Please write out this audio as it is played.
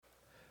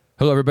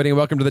Hello, everybody, and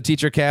welcome to the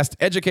TeacherCast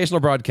Educational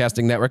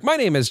Broadcasting Network. My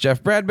name is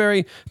Jeff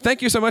Bradbury.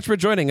 Thank you so much for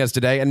joining us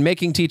today and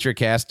making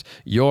TeacherCast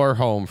your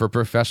home for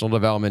professional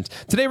development.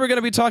 Today, we're going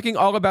to be talking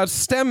all about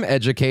STEM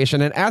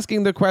education and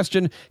asking the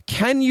question,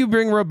 can you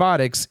bring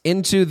robotics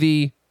into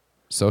the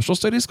social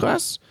studies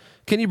class?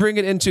 Can you bring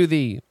it into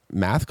the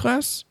math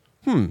class?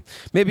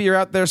 Maybe you're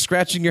out there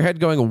scratching your head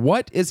going,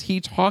 what is he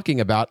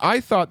talking about? I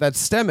thought that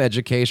STEM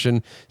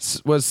education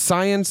was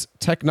science,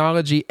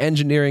 technology,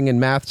 engineering, and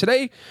math.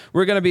 Today,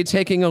 we're going to be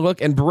taking a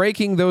look and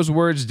breaking those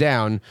words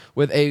down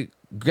with a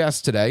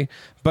guest today.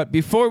 But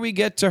before we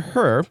get to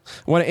her,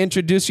 I want to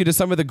introduce you to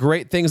some of the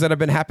great things that have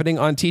been happening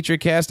on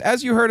TeacherCast.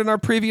 As you heard in our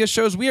previous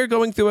shows, we are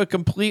going through a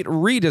complete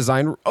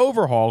redesign,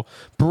 overhaul,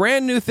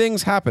 brand new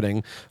things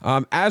happening.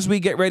 As we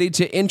get ready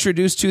to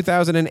introduce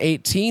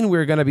 2018,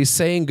 we're going to be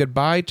saying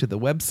goodbye to the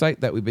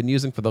website that we've been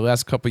using for the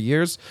last couple of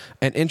years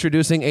and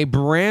introducing a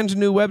brand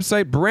new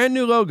website, brand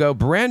new logo,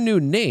 brand new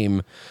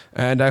name.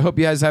 And I hope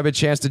you guys have a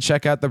chance to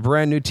check out the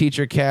brand new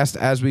TeacherCast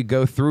as we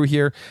go through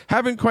here.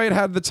 Haven't quite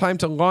had the time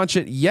to launch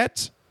it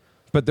yet,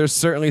 but there's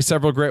certainly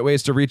several great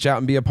ways to reach out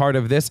and be a part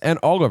of this and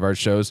all of our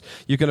shows.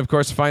 You can, of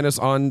course, find us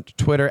on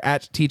Twitter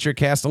at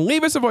TeacherCast and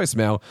leave us a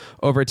voicemail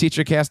over at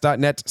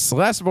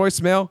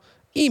teachercast.net/voicemail.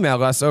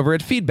 Email us over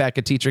at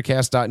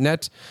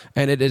feedback@teachercast.net.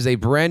 And it is a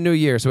brand new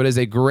year, so it is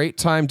a great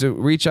time to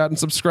reach out and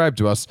subscribe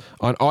to us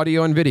on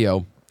audio and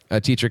video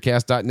at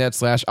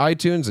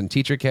teachercast.net/iTunes and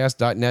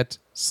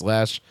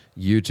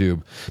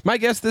teachercast.net/YouTube. My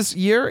guest this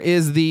year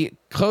is the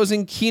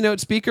closing keynote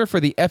speaker for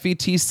the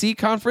FETC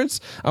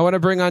conference. I want to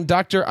bring on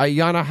Dr.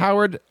 Ayanna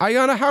Howard.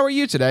 Ayanna, how are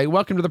you today?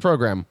 Welcome to the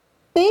program.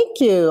 Thank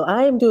you.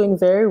 I am doing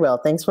very well.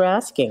 Thanks for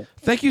asking.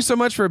 Thank you so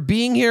much for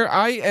being here.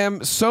 I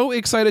am so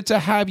excited to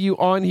have you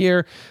on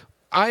here.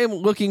 I am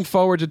looking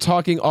forward to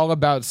talking all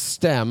about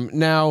STEM.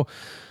 Now,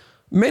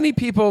 many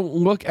people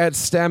look at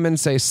STEM and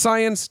say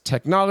science,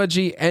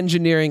 technology,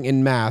 engineering,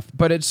 and math,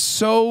 but it's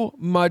so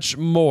much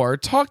more.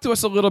 Talk to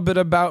us a little bit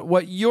about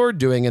what you're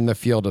doing in the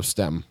field of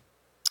STEM.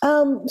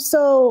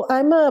 So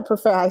I'm a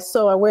professor.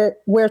 So I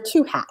wear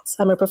two hats.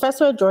 I'm a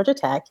professor at Georgia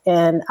Tech,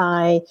 and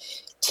I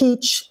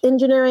teach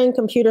engineering,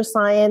 computer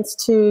science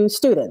to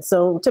students.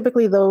 So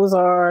typically those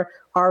are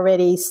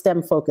already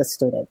STEM-focused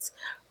students.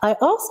 I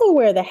also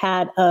wear the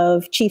hat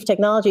of Chief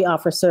Technology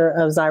Officer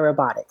of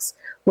Zyrobotics,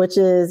 which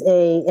is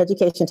a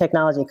education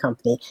technology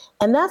company.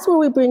 And that's where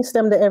we bring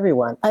STEM to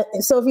everyone.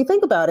 So if you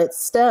think about it,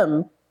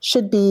 STEM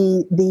should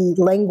be the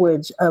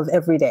language of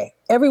every day.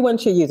 Everyone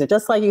should use it.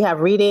 Just like you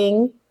have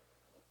reading,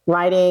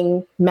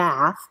 writing,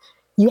 math,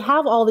 you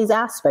have all these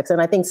aspects.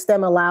 And I think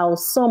STEM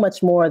allows so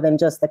much more than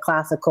just the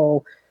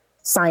classical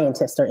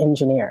scientist or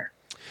engineer.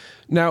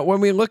 Now,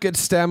 when we look at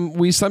STEM,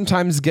 we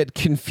sometimes get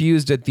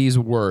confused at these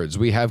words.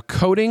 We have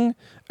coding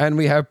and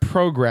we have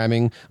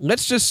programming.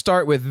 Let's just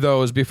start with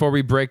those before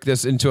we break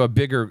this into a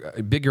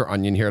bigger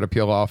onion here to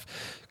peel off.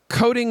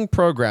 Coding,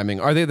 programming,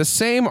 are they the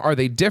same? Are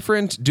they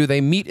different? Do they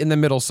meet in the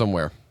middle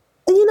somewhere?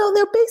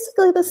 They're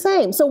basically the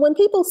same. So when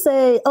people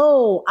say,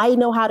 oh, I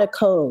know how to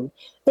code,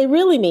 they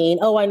really mean,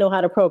 oh, I know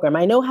how to program.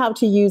 I know how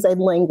to use a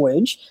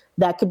language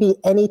that could be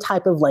any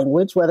type of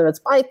language, whether it's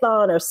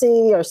Python or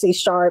C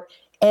Sharp,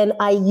 and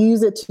I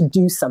use it to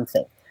do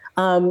something.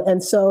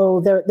 And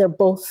so they're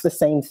both the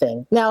same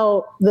thing.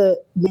 Now,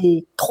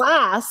 the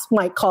class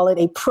might call it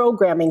a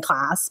programming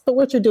class, but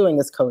what you're doing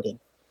is coding.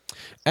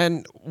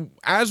 And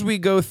as we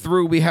go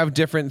through, we have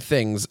different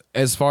things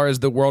as far as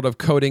the world of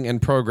coding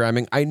and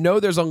programming. I know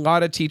there's a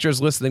lot of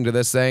teachers listening to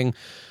this saying,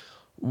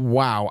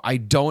 wow, I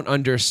don't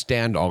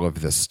understand all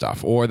of this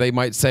stuff. Or they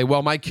might say,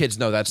 well, my kids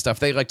know that stuff.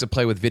 They like to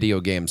play with video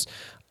games.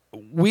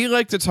 We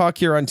like to talk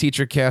here on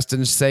TeacherCast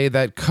and say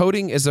that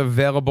coding is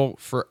available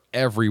for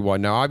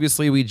everyone. Now,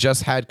 obviously, we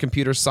just had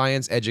Computer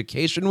Science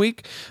Education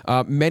Week.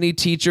 Many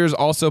teachers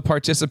also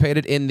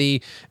participated in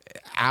the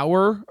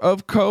hour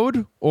of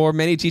code, or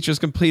many teachers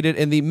completed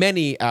in the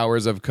many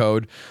hours of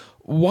code.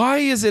 Why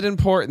is it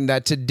important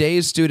that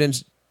today's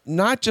students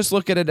not just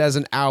look at it as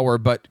an hour,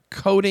 but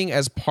coding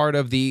as part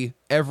of the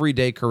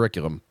everyday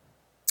curriculum?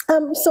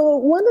 So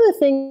one of the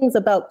things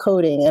about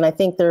coding, and I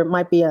think there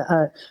might be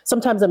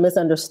sometimes a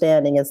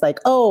misunderstanding, is like,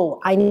 oh,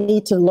 I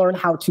need to learn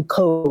how to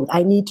code.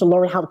 I need to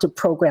learn how to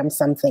program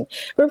something.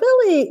 But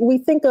really, we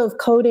think of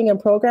coding and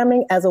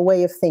programming as a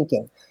way of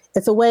thinking.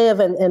 It's a way of,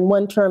 and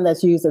one term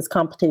that's used is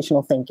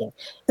computational thinking.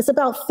 It's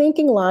about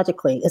thinking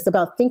logically. It's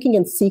about thinking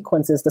in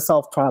sequences to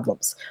solve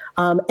problems.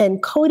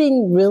 And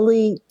coding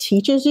really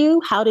teaches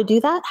you how to do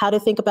that, how to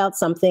think about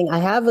something.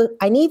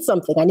 I need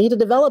something. I need to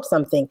develop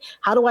something.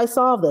 How do I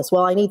solve this?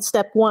 Well, I need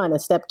step 1 and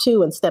step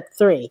 2 and step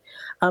 3.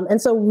 And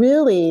so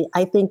really,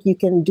 I think you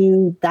can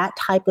do that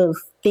type of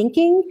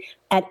thinking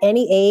at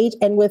any age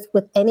and with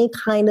any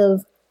kind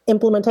of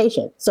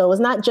implementation. So it's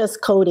not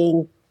just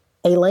coding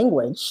a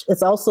language.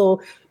 It's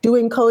also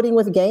doing coding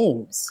with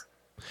games.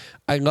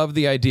 I love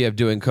the idea of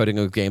doing coding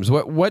with games.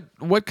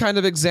 What kind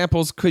of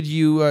examples could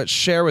you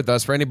share with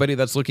us for anybody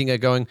that's looking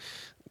at going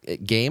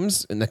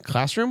games in the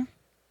classroom?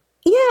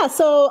 Yeah.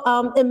 So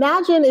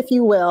imagine, if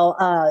you will,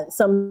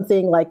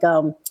 something like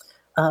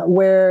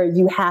where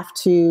you have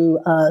to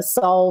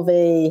solve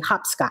a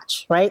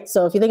hopscotch, right?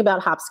 So if you think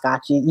about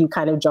hopscotch, you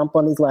kind of jump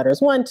on these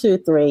letters, 1, 2,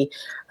 3,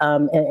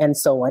 and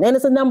so on. And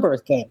it's a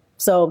numbers game.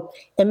 So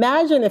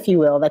imagine, if you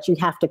will, that you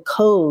have to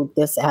code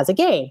this as a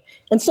game.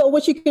 And so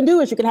what you can do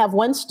is you can have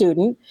one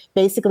student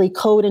basically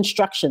code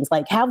instructions,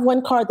 like have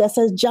one card that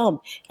says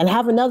jump, and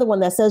have another one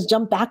that says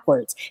jump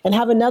backwards, and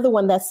have another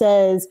one that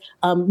says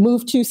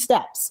move 2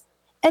 steps.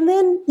 And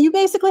then you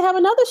basically have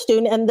another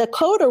student, and the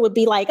coder would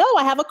be like, oh,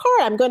 I have a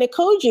card. I'm going to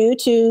code you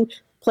to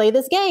play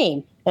this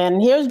game.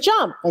 And here's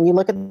jump. And you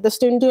look at the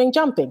student doing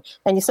jumping,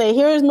 and you say,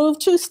 here's move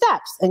 2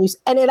 steps.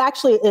 And it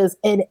actually is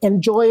an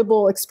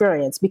enjoyable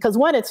experience because,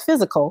 one, it's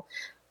physical,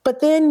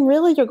 but then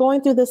really you're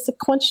going through the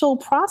sequential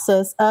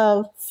process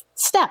of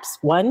steps,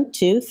 1,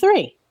 2,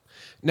 3.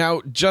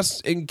 Now,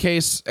 just in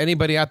case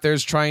anybody out there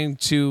is trying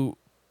to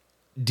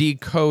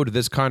decode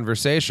this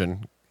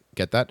conversation,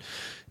 get that?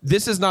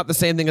 This is not the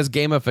same thing as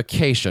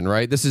gamification,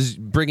 right? This is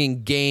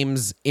bringing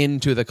games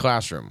into the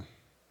classroom.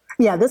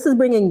 Yeah, this is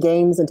bringing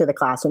games into the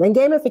classroom. And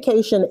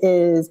gamification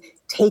is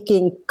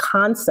taking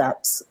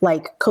concepts,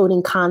 like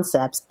coding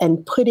concepts,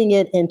 and putting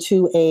it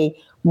into a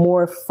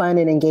more fun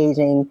and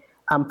engaging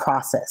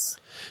process.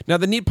 Now,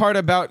 the neat part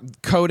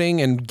about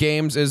coding and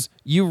games is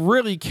you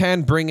really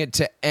can bring it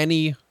to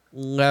any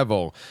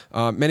level.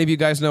 Many of you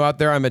guys know out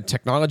there, I'm a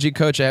technology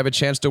coach. I have a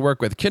chance to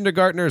work with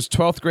kindergartners,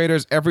 12th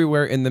graders,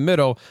 everywhere in the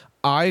middle.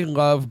 I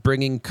love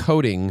bringing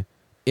coding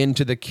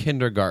into the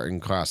kindergarten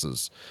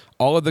classes.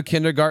 All of the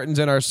kindergartens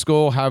in our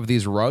school have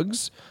these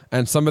rugs,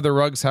 and some of the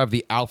rugs have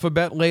the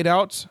alphabet laid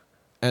out,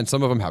 and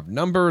some of them have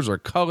numbers or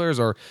colors,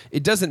 or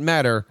it doesn't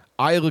matter.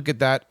 I look at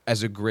that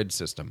as a grid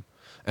system.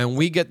 And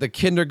we get the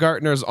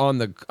kindergartners on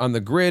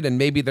the grid, and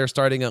maybe they're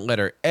starting at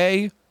letter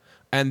A,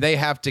 and they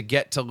have to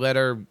get to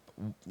letter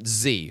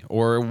Z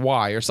or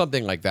Y or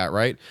something like that,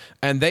 right?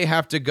 And they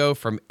have to go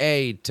from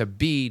A to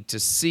B to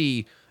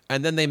C,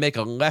 and then they make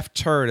a left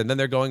turn, and then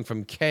they're going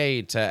from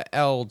K to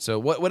L to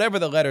whatever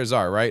the letters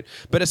are, right?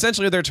 But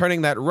essentially, they're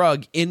turning that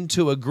rug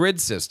into a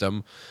grid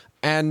system,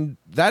 and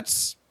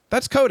that's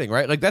coding,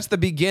 right? Like, that's the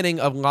beginning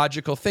of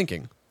logical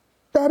thinking.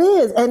 That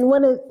is. And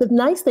one of the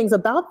nice things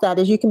about that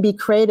is you can be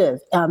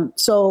creative.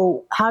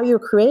 So how you're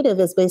creative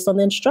is based on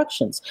the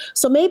instructions.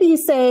 So maybe you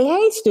say,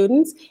 hey,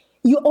 students,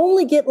 you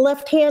only get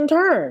left-hand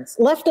turns,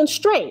 left and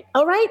straight.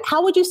 All right.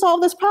 How would you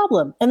solve this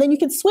problem? And then you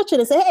can switch it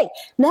and say, hey,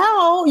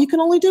 now you can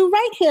only do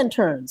right-hand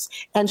turns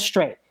and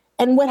straight.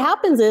 And what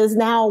happens is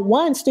now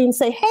one student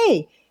say,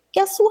 hey,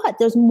 guess what?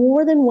 There's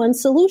more than one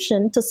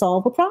solution to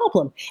solve a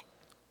problem.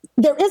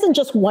 There isn't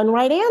just one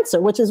right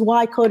answer, which is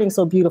why coding's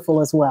so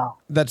beautiful as well.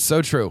 That's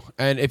so true.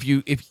 And if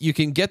you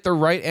can get the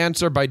right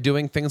answer by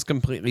doing things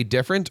completely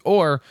different,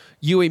 or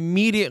you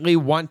immediately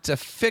want to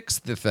fix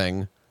the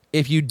thing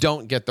if you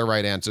don't get the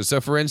right answer.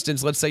 So for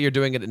instance, let's say you're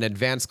doing it in an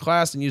advanced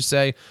class and you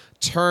say,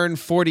 turn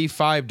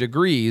 45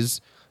 degrees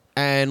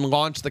and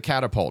launch the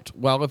catapult.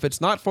 Well, if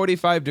it's not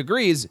 45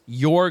 degrees,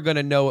 you're going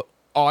to know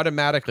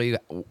automatically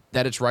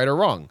that it's right or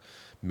wrong.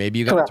 Maybe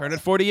you got to turn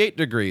it 48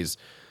 degrees.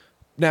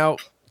 Now,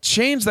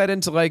 change that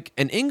into like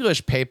an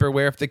English paper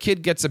where if the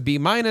kid gets a B-,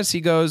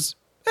 he goes,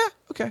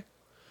 okay.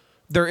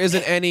 There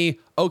isn't any,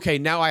 okay,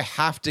 now I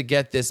have to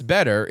get this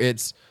better.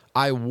 It's,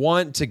 I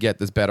want to get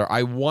this better.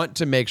 I want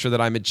to make sure that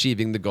I'm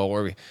achieving the goal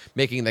or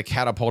making the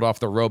catapult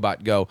off the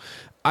robot go.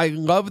 I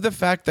love the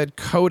fact that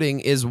coding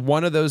is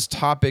one of those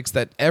topics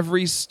that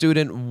every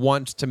student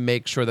wants to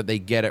make sure that they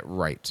get it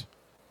right.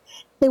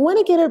 They want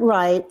to get it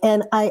right.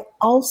 And I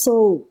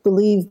also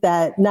believe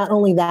that not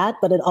only that,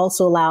 but it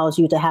also allows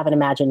you to have an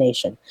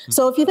imagination. Mm-hmm.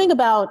 So if you think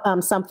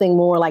about something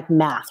more like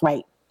math,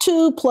 right?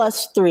 2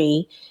 plus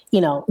 3,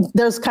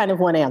 there's kind of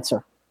one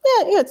answer.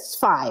 Yeah, it's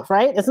 5,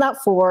 right? It's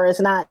not 4. It's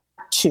not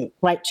 2,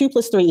 right? 2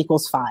 plus 3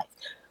 equals 5.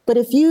 But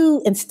if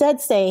you instead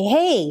say,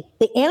 hey,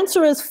 the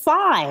answer is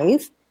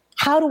 5,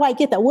 how do I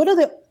get that? What are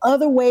the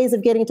other ways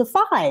of getting to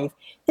 5?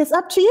 It's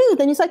up to you.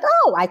 Then you're like,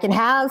 oh, I can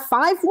have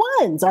 5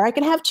 1s, or I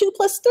can have 2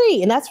 plus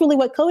 3. And that's really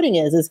what coding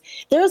is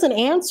there's an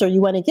answer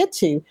you want to get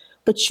to,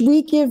 but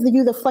we give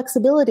you the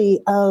flexibility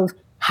of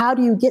how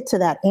do you get to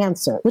that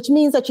answer, which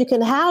means that you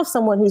can have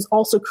someone who's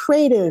also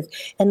creative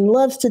and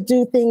loves to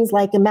do things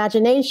like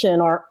imagination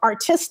or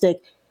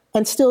artistic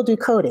and still do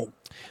coding.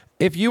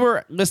 If you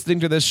were listening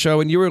to this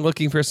show and you were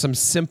looking for some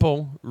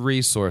simple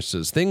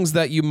resources, things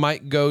that you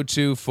might go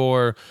to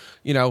for,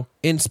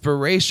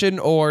 inspiration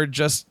or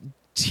just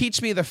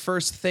teach me the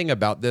first thing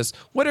about this,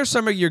 what are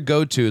some of your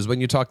go-tos when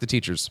you talk to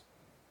teachers?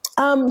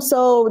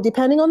 So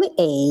depending on the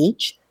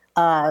age,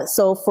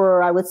 so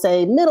for, I would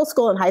say, middle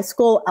school and high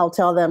school, I'll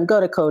tell them, go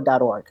to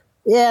code.org.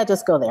 Yeah,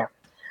 just go there.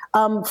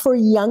 For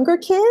younger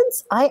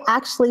kids, I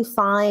actually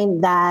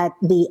find that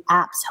the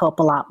apps help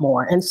a lot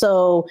more. And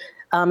so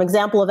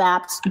example of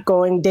apps,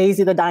 going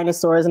Daisy the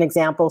Dinosaur is an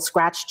example,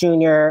 Scratch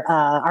Junior,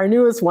 our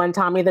newest one,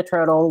 Tommy the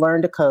Turtle,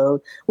 Learn to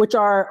Code, which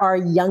are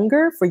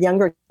for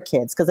younger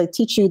kids, because they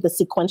teach you the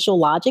sequential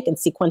logic and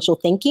sequential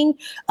thinking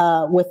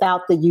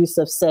without the use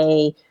of,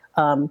 say,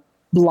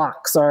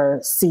 blocks or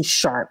C#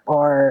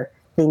 or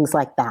things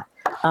like that.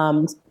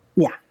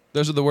 Yeah.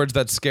 Those are the words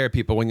that scare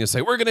people when you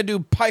say, we're going to do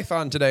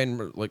Python today. And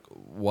we're like,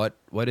 what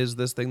is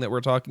this thing that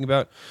we're talking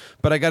about?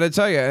 But I got to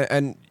tell you,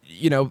 and,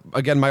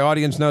 again, my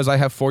audience knows I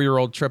have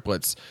 4-year-old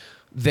triplets.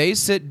 They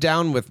sit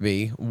down with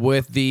me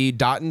with the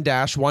Dot and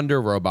Dash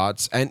Wonder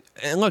Robots. And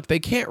look, they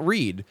can't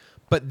read,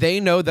 but they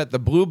know that the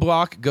blue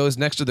block goes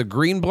next to the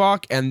green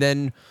block, and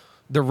then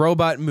the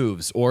robot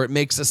moves, or it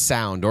makes a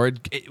sound, or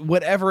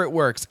whatever it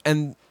works.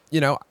 And,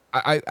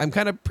 I'm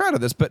kind of proud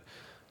of this, but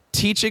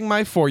teaching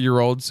my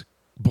 4-year-olds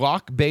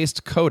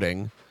block-based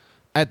coding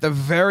at the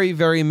very,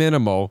 very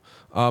minimal,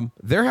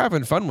 they're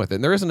having fun with it.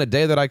 And there isn't a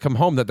day that I come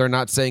home that they're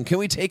not saying, can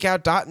we take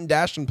out Dot and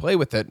Dash and play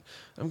with it?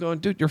 I'm going,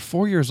 dude, you're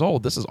 4 years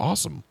old. This is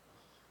awesome.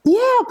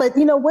 Yeah, but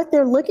what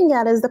they're looking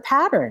at is the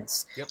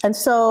patterns. Yep. And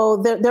so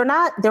they're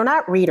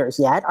not readers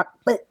yet.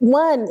 But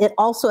one, it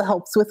also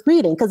helps with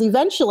reading, because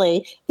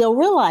eventually they'll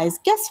realize,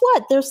 guess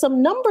what? There's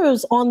some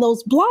numbers on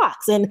those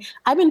blocks. And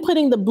I've been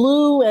putting the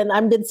blue, and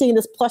I've been seeing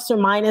this plus or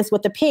minus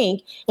with the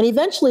pink. And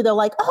eventually they're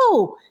like,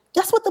 oh,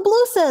 guess what the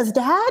blue says,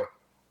 Dad?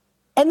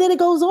 And then it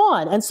goes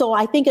on. And so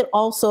I think it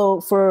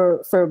also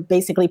for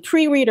basically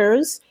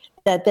pre-readers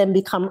that then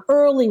become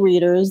early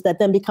readers, that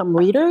then become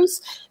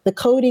readers, the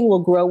coding will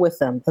grow with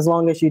them as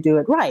long as you do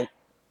it right.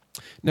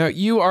 Now,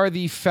 you are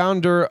the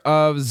founder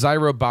of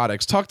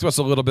Zyrobotics. Talk to us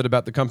a little bit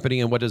about the company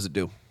and what does it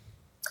do?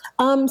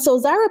 So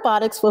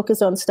Zyrobotics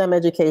focus on STEM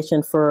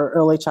education for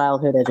early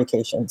childhood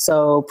education.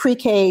 So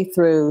pre-K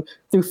through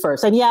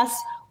first. And yes,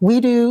 we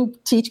do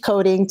teach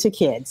coding to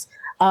kids.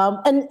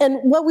 And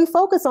what we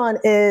focus on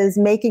is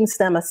making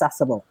STEM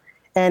accessible.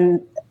 And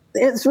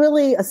it's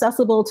really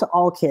accessible to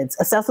all kids,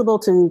 accessible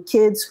to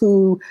kids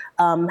who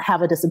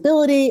have a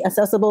disability,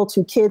 accessible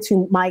to kids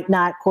who might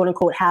not, quote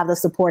unquote, have the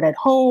support at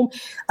home,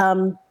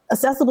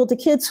 accessible to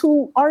kids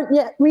who aren't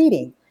yet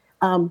reading.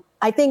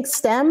 I think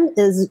STEM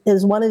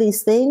is one of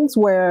these things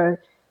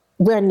where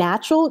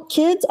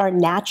kids are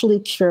naturally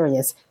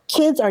curious.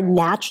 Kids are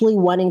naturally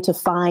wanting to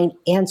find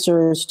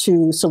answers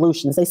to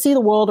solutions. They see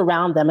the world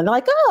around them and they're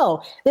like,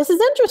 oh, this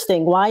is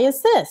interesting. Why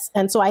is this?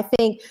 And so I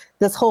think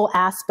this whole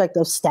aspect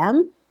of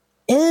STEM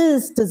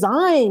is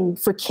designed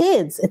for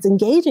kids. It's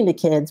engaging to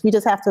kids. We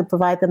just have to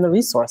provide them the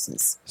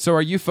resources. So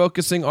are you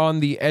focusing on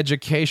the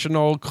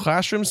educational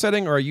classroom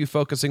setting, or are you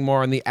focusing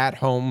more on the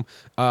at-home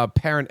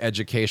parent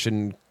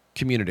education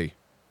community?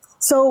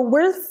 So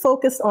we're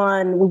focused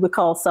on what we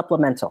call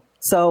supplemental.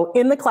 So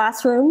in the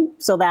classroom,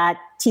 so that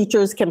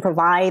teachers can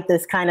provide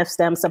this kind of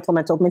STEM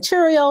supplemental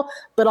material,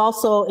 but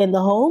also in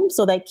the home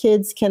so that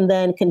kids can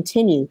then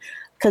continue.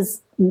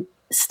 Because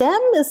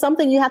STEM is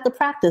something you have to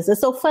practice.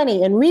 It's so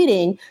funny. In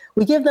reading,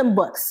 we give them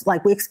books.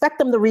 Like, we expect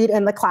them to read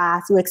in the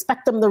class. We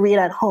expect them to read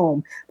at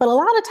home. But a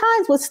lot of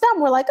times with STEM,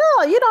 we're like,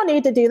 oh, you don't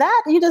need to do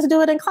that. You just do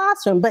it in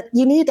classroom. But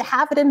you need to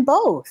have it in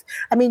both.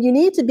 I mean, you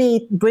need to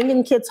be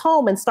bringing kids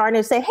home and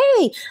starting to say,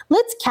 hey,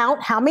 let's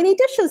count how many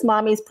dishes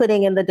mommy's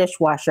putting in the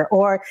dishwasher.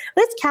 Or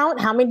let's count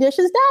how many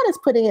dishes dad is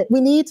putting in.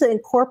 We need to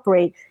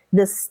incorporate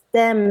this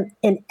STEM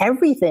in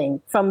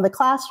everything from the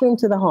classroom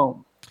to the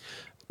home.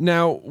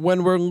 Now,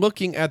 when we're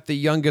looking at the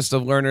youngest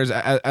of learners,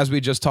 as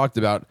we just talked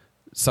about,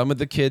 some of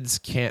the kids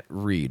can't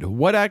read.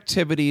 What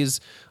activities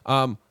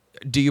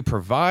do you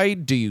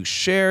provide? Do you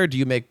share? Do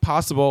you make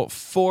possible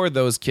for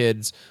those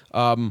kids?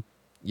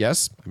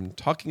 Yes, I'm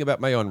talking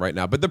about my own right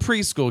now, but the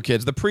preschool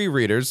kids, the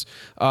pre-readers.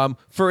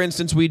 For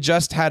instance, we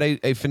just had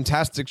a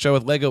fantastic show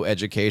with Lego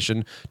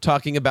Education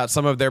talking about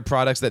some of their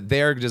products that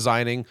they're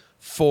designing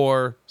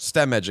for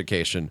STEM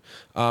education.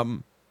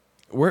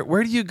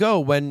 Where do you go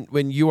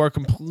when you are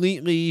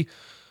completely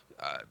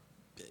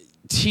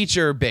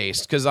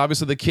teacher-based? Because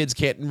obviously the kids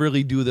can't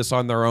really do this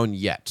on their own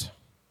yet.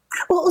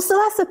 Well, so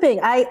that's the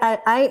thing.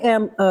 I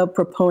am a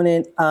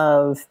proponent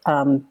of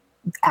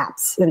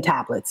apps and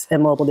tablets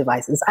and mobile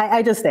devices.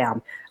 I just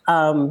am.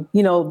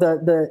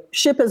 The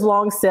ship has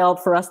long sailed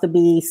for us to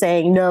be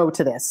saying no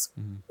to this.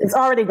 Mm-hmm. It's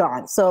already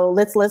gone. So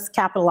let's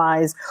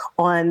capitalize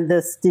on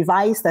this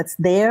device that's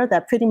there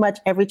that pretty much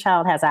every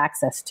child has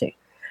access to.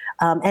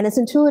 And it's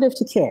intuitive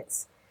to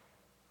kids.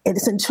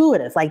 It's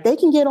intuitive. Like, they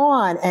can get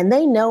on and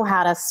they know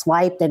how to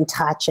swipe and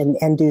touch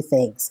and do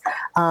things.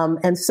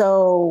 And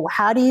so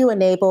how do you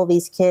enable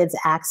these kids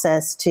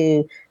access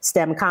to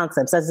STEM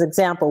concepts? As an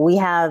example, we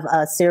have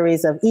a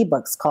series of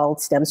ebooks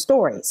called STEM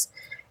Stories.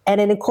 And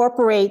it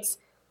incorporates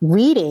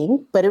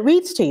reading, but it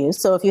reads to you.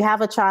 So if you have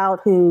a child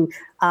who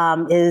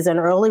is an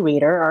early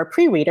reader or a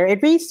pre-reader,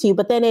 it reads to you,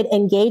 but then it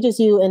engages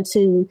you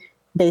into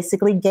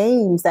basically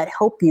games that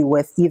help you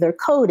with either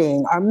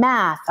coding or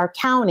math or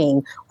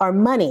counting or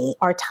money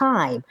or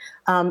time.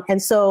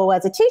 And so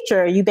as a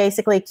teacher, kids, they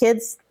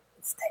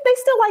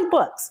still like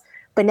books,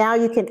 but now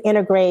you can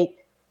integrate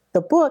the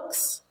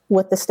books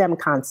with the STEM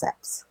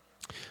concepts.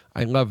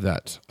 I love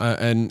that.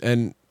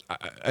 And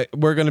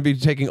we're going to be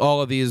taking all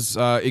of these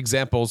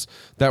examples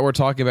that we're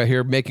talking about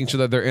here, making sure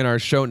that they're in our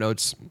show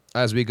notes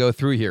as we go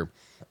through here.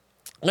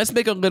 Let's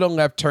make a little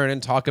left turn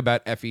and talk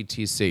about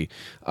FETC.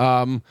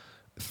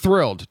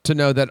 Thrilled to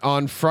know that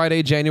on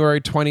Friday,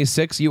 January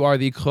 26th, you are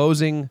the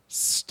closing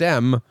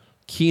STEM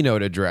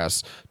keynote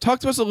address. Talk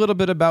to us a little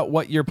bit about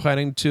what you're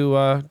planning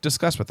to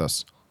discuss with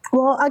us.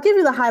 Well, I'll give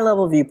you the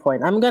high-level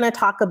viewpoint. I'm going to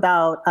talk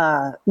about,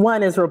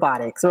 one is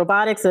robotics.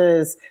 Robotics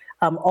is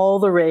all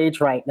the rage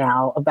right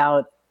now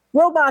about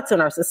robots in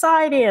our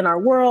society and our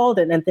world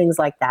and things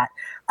like that.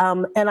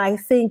 And I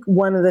think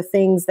one of the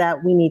things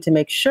that we need to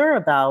make sure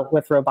about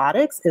with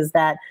robotics is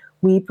that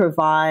we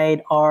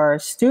provide our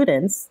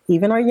students,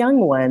 even our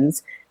young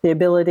ones, the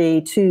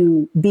ability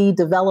to be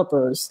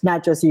developers,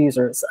 not just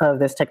users of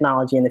this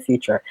technology in the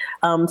future.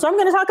 So I'm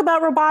going to talk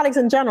about robotics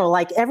in general,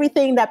 like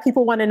everything that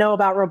people want to know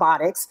about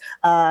robotics,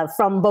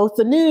 from both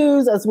the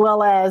news as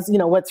well as,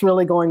 what's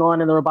really going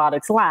on in the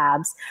robotics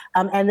labs,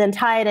 and then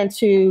tie it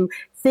into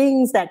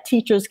things that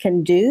teachers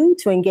can do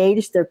to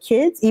engage their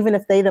kids, even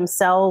if they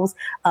themselves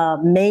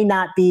may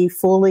not be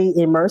fully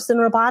immersed in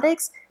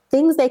robotics,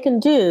 things they can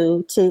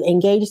do to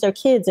engage their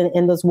kids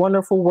in this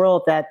wonderful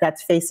world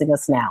that's facing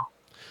us now.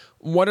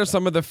 What are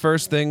some of the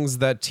first things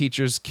that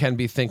teachers can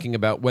be thinking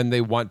about when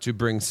they want to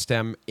bring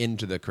STEM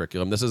into the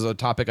curriculum? This is a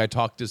topic I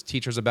talk to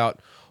teachers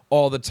about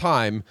all the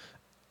time,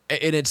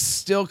 and it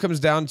still comes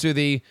down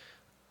to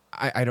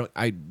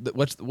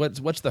what's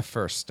the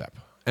first step?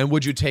 And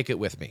would you take it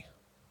with me?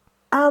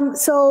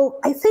 So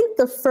I think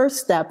the first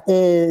step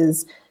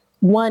is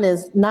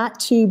not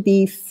to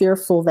be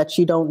fearful that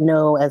you don't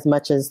know as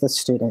much as the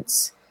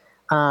students.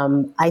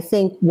 I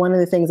think one of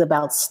the things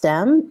about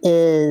STEM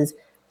is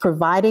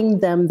providing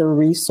them the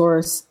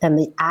resource and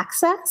the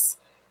access.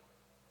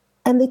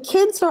 And the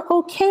kids are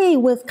okay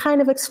with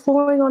kind of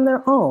exploring on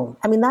their own.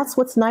 I mean, that's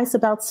what's nice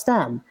about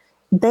STEM.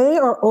 They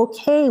are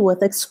okay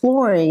with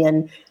exploring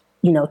and,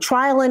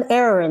 trial and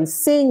error and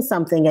seeing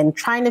something and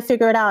trying to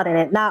figure it out and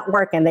it not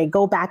work and they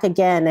go back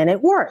again and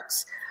it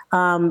works.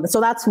 So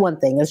that's one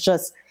thing. It's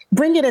just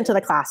bring it into the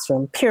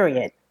classroom,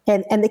 period.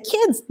 And the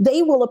kids,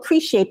 they will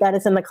appreciate that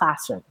it's in the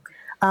classroom.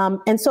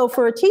 And so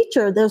for a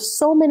teacher, there's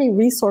so many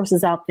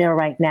resources out there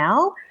right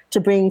now to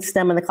bring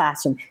STEM in the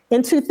classroom,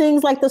 into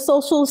things like the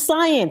social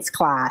science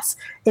class,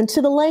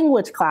 into the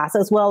language class,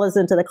 as well as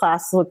into the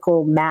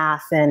classical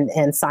math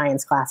and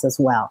science class as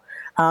well.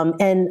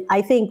 And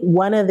I think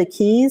one of the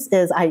keys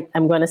is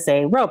I'm going to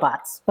say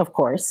robots, of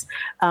course.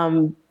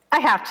 I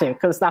have to,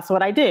 because that's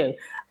what I do.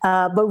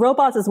 But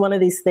robots is one of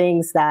these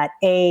things that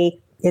A,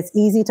 it's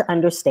easy to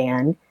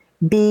understand.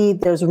 B,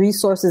 there's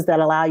resources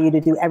that allow you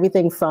to do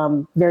everything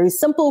from very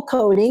simple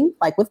coding,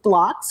 like with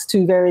blocks,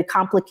 to very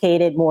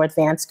complicated, more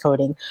advanced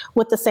coding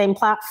with the same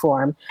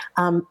platform.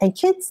 And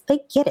kids, they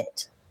get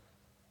it.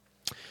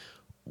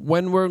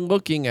 When we're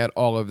looking at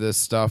all of this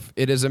stuff,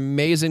 it is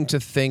amazing to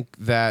think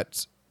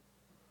that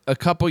a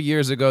couple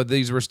years ago,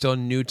 these were still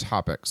new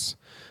topics.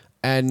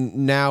 And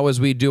now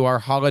as we do our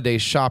holiday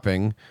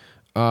shopping,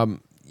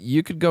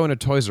 you could go into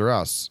Toys R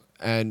Us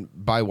and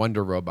buy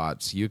Wonder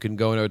Robots. You can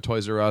go into a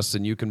Toys R Us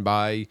and you can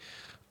buy,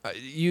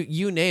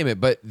 you name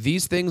it. But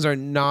these things are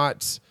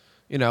not,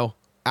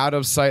 out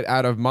of sight,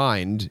 out of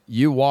mind.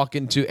 You walk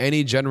into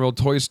any general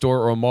toy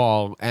store or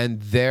mall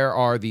and there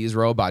are these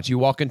robots. You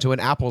walk into an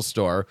Apple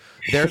store,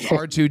 there's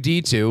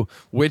R2-D2,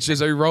 which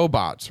is a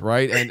robot,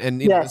 right?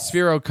 And Yes. The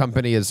Sphero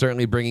company is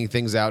certainly bringing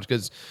things out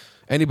because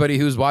anybody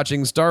who's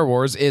watching Star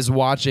Wars is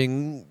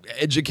watching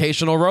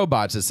educational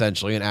robots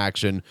essentially in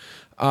action.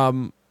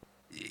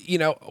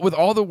 With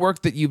all the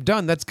work that you've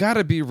done, that's got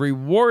to be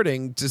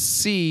rewarding to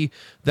see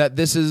that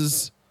this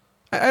is,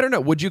 I don't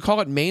know, would you call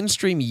it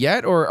mainstream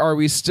yet, or are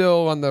we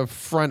still on the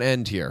front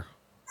end here?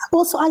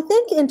 Well, so I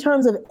think in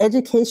terms of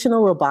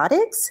educational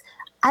robotics,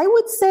 I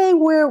would say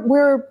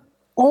we're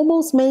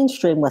almost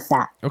mainstream with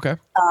that. Okay.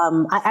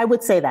 I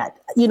would say that.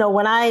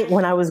 When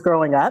I was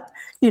growing up,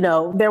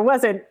 there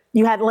wasn't,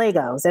 you had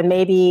Legos and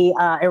maybe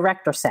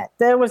Erector set.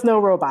 There was no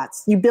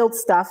robots. You built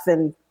stuff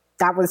and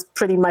that was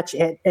pretty much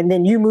it. And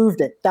then you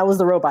moved it. That was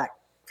the robot.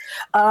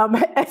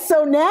 And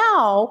so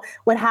now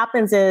what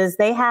happens is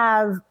they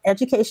have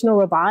educational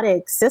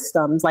robotic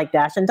systems like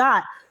Dash and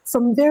Dot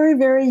from very,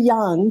 very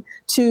young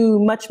to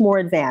much more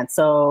advanced.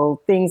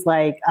 So things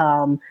like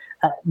the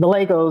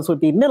Legos would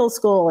be middle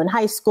school and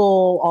high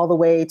school, all the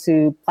way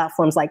to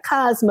platforms like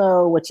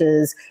Cosmo, which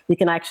is, you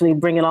can actually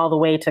bring it all the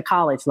way to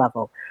college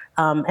level.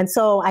 And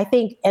so I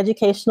think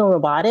educational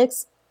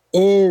robotics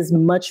is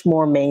much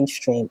more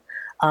mainstream.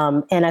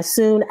 And as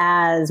soon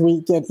as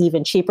we get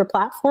even cheaper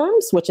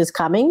platforms, which is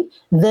coming,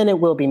 then it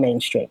will be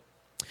mainstream.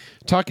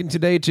 Talking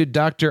today to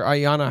Dr.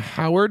 Ayanna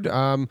Howard.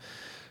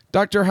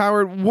 Dr.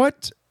 Howard,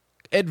 what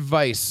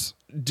advice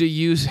do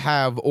you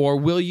have, or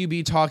will you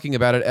be talking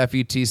about at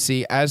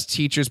FETC as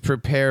teachers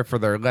prepare for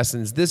their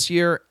lessons this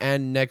year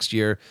and next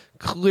year?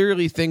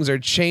 Clearly things are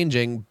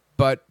changing,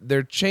 but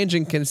they're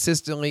changing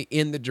consistently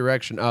in the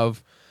direction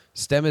of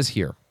STEM is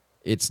here.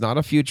 It's not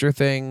a future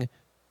thing.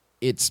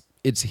 It's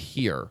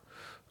here.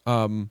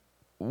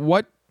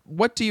 What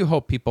do you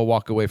hope people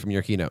walk away from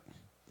your keynote?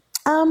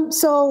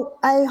 So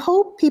I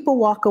hope people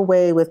walk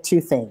away with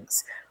two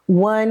things.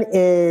 One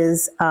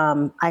is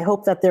I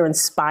hope that they're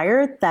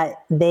inspired,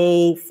 that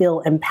they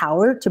feel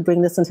empowered to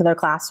bring this into their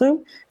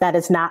classroom, that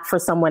it's not for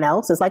someone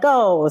else. It's like,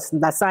 oh,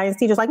 that science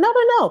teacher's like,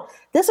 no,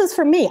 this is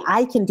for me.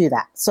 I can do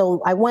that.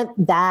 So I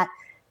want that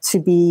to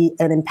be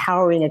an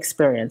empowering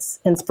experience,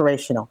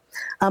 inspirational.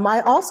 I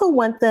also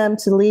want them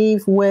to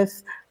leave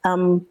with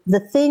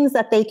the things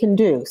that they can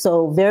do.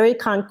 So very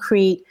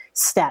concrete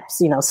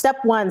steps, step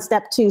 1,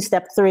 step 2,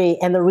 step 3,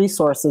 and the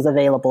resources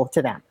available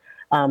to them.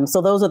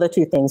 So those are the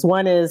two things.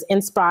 One is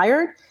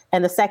inspired,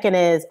 and the second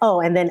is,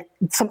 and then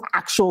some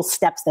actual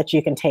steps that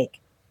you can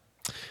take.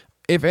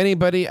 If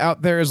anybody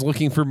out there is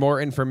looking for more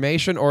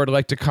information or would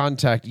like to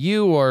contact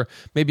you or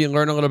maybe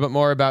learn a little bit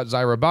more about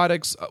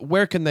Zyrobotics,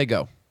 where can they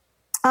go?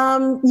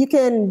 You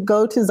can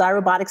go to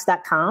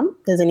zyrobotics.com.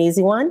 There's an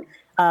easy one.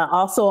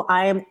 Also,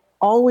 I am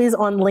always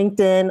on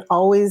LinkedIn,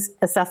 always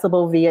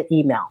accessible via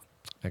email.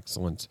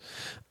 Excellent.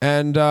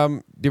 And do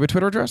you have a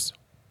Twitter address?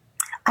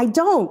 I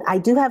don't. I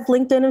do have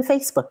LinkedIn and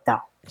Facebook,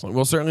 though. Excellent.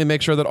 We'll certainly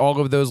make sure that all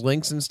of those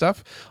links and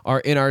stuff are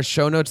in our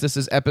show notes. This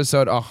is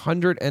episode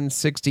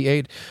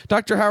 168.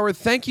 Dr. Howard,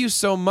 thank you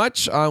so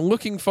much.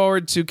 Looking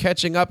forward to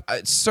catching up.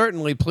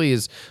 Certainly,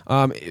 please,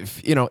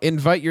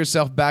 invite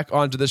yourself back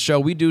onto the show.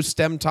 We do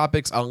STEM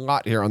topics a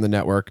lot here on the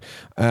network,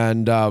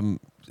 and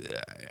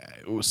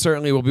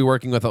certainly we'll be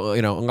working with a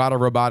lot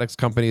of robotics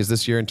companies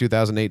this year in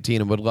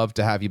 2018, and would love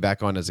to have you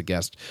back on as a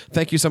guest.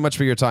 Thank you so much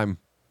for your time.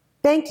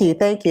 Thank you.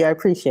 I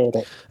appreciate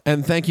it.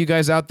 And thank you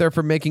guys out there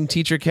for making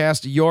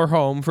TeacherCast your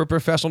home for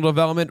professional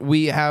development.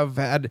 We have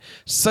had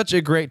such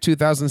a great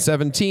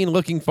 2017.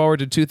 Looking forward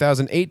to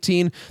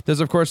 2018.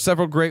 There's, of course,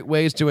 several great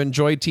ways to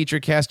enjoy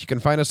TeacherCast. You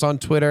can find us on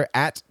Twitter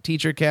at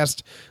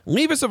TeacherCast.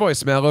 Leave us a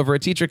voicemail over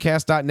at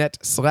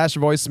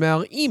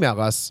teachercast.net/voicemail.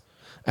 Email us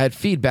at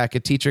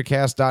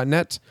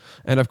feedback@teachercast.net.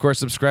 And of course,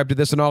 subscribe to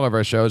this and all of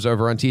our shows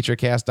over on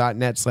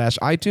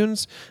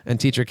teachercast.net/iTunes and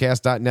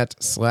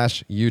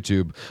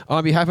teachercast.net/YouTube.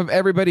 On behalf of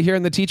everybody here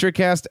in the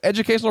TeacherCast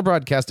Educational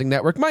Broadcasting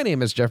Network, my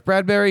name is Jeff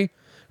Bradbury,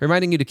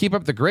 reminding you to keep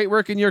up the great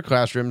work in your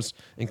classrooms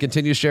and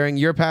continue sharing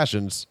your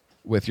passions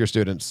with your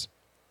students.